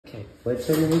Okay. What's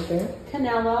her name there?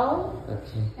 Canelo.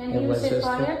 Okay. And he was hit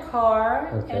by a car,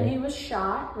 and he was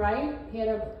shot, right? He had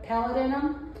a pellet in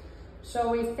him. So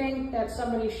we think that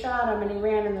somebody shot him and he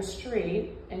ran in the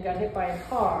street and got hit by a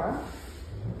car.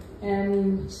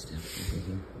 And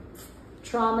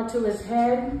trauma to his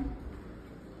head,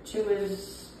 to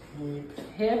his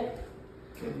hip,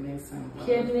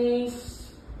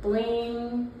 kidneys,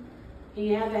 spleen.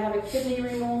 He had to have a kidney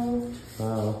removed.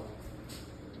 Wow.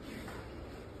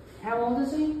 How old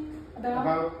is he?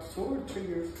 About 2 or 3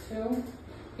 years. 2.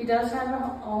 He does have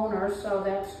an owner, so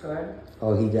that's good.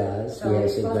 Oh, he does? So he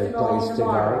has he's a good supposed place to to go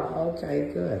tomorrow. go?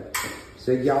 Okay, good.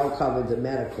 So y'all covered the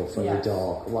medical for the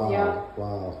dog. Wow. Yeah.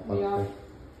 Wow. Okay. Yeah.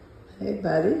 Hey,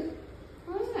 buddy.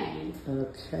 Hi.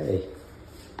 Okay.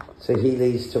 So he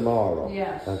leaves tomorrow?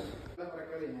 Yes. Okay.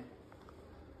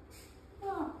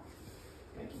 Oh.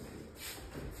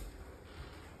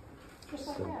 Just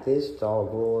like So that. this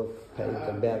dog will pay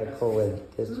the medical, and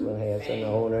this one has an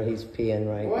owner. He's peeing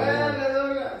right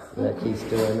now. Like he's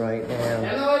doing right now.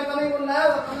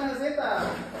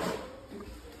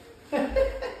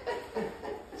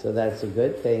 So that's a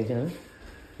good thing, huh?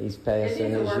 He's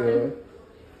passing his urine.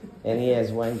 And he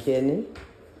has 1 kidney?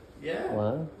 Yeah.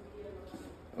 Wow.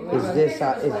 Is this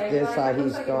how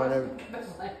he's gonna...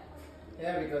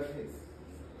 Yeah, because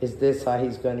Is this how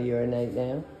he's gonna urinate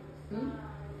now? Hmm?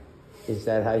 Is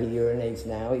that how he urinates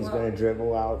now? He's gonna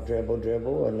dribble out, dribble,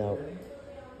 or no?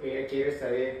 Ella quiere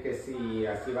saber que si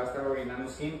así va a estar orinando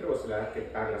siempre o se le va a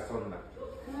quitar la sonda.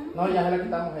 No, ya se la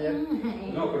quitamos ayer.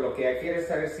 No, pero lo que ella quiere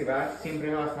saber si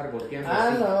siempre va a estar boteando Ah,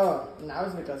 así. no. Now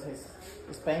it's because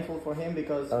it's painful for him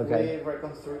because we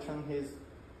reconstruction his...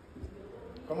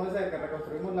 ¿Cómo es el que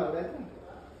reconstruimos la uretra?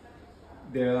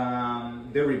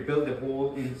 They rebuilt the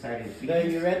hole inside his The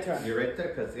urethra. Urethra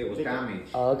because it was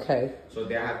damaged. Okay. So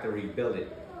they have to rebuild it.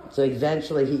 So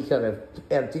eventually he could have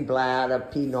empty bladder,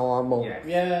 pee normal. Yeah.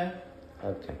 Yeah.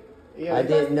 Okay. Yeah, I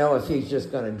didn't know if he's just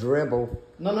gonna dribble.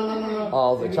 No.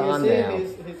 All the time now.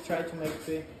 He's trying to make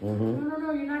pee.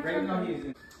 No, you're not Right now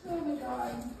dribbling. Oh my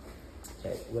God.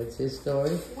 Okay, what's his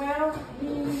story? Well,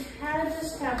 he had a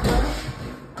distemper,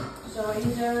 so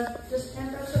he's a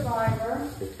distemper survivor.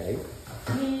 Okay.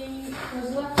 He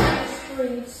was left on the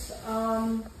streets.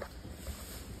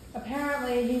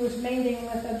 Apparently, he was mating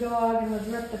with a dog and was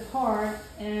ripped apart,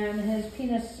 and his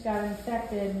penis got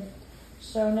infected.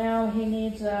 So now he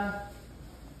needs a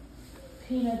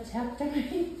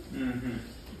penitectomy.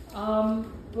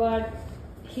 But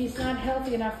he's not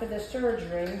healthy enough for the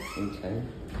surgery. Okay.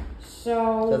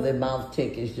 So the mouth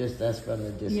tick is just, that's from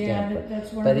the distemper. Yeah,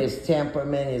 that's one But of his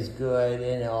temperament is good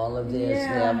and all of this.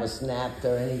 Yeah. Never snapped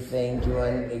or anything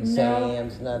during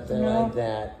exams, nothing like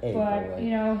that. Hey, But, boy. you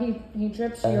know, he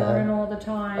drips urine all the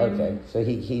time. Okay, so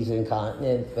he's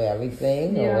incontinent for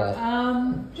everything, or what?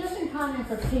 Yeah, just incontinent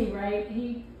for pee, right?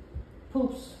 He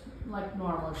poops like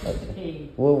normal, just to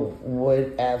pee. Well,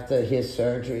 would after his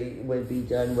surgery would be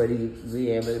done, would he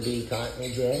be able to be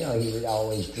continent again, or he would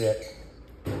always drip?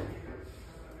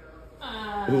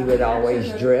 He would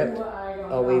always drip?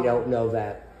 Oh, we don't know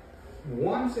that.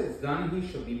 Once it's done, he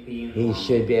should be peeing. He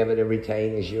should be able to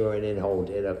retain his urine and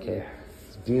hold it, okay? Yeah.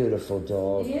 It's a beautiful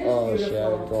dog. He is Oh, she had a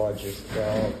beautiful. gorgeous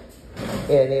dog.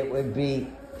 And it would be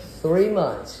 3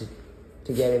 months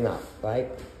to get him up, right?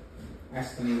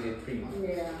 Estimated 3 months.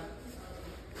 Yeah.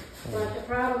 But the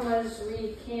problem is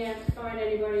we can't find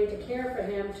anybody to care for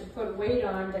him to put weight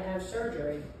on to have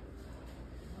surgery.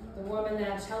 The woman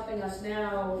that's helping us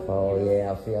now. Oh,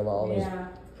 yeah, I feel all his Yeah.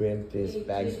 crimp, his He's been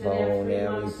there backbone, 3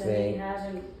 months and he everything.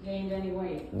 hasn't gained any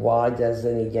weight. Why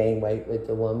doesn't he gain weight with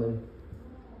the woman?